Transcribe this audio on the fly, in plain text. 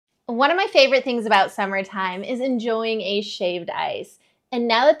One of my favorite things about summertime is enjoying a shaved ice. And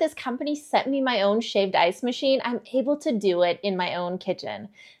now that this company sent me my own shaved ice machine, I'm able to do it in my own kitchen.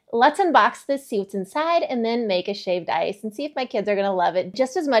 Let's unbox this, see what's inside, and then make a shaved ice and see if my kids are gonna love it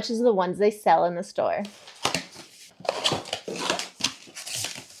just as much as the ones they sell in the store.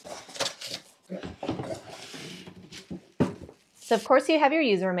 So of course you have your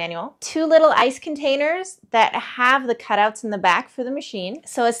user manual, 2 little ice containers that have the cutouts in the back for the machine.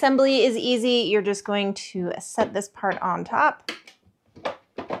 So assembly is easy. You're just going to set this part on top,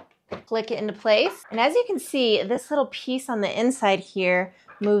 click it into place. And as you can see, this little piece on the inside here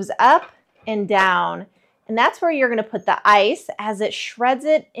moves up and down. And that's where you're gonna put the ice as it shreds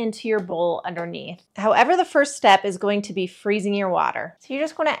it into your bowl underneath. However, the first step is going to be freezing your water. So you're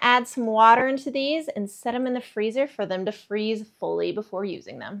just gonna add some water into these and set them in the freezer for them to freeze fully before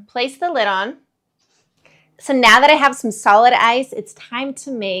using them. Place the lid on. So now that I have some solid ice, it's time to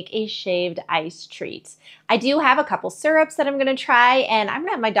make a shaved ice treat. I do have a couple syrups that I'm gonna try, and I'm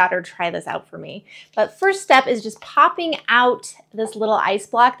gonna have my daughter try this out for me. But first step is just popping out this little ice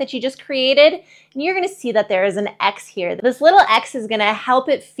block that you just created, and you're gonna see that there is an X here. This little X is gonna help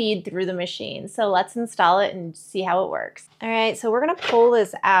it feed through the machine. So let's install it and see how it works. All right, so we're gonna pull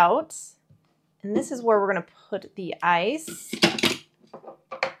this out, and this is where we're gonna put the ice.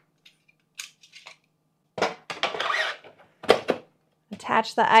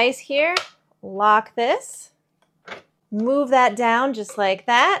 Attach the ice here, lock this, move that down just like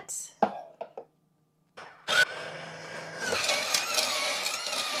that.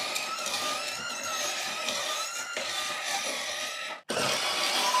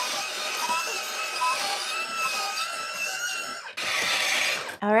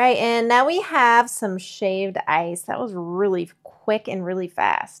 All right, and now we have some shaved ice. That was really quick and really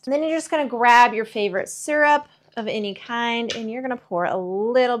fast. And then you're just gonna grab your favorite syrup of any kind, and you're gonna pour a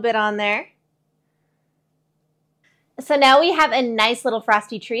little bit on there. So now we have a nice little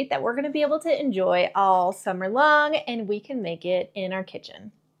frosty treat that we're gonna be able to enjoy all summer long, and we can make it in our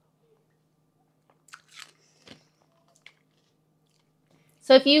kitchen.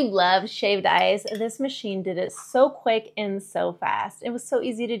 So if you love shaved ice, this machine did it so quick and so fast. It was so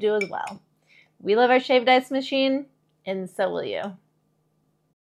easy to do as well. We love our shaved ice machine, and so will you.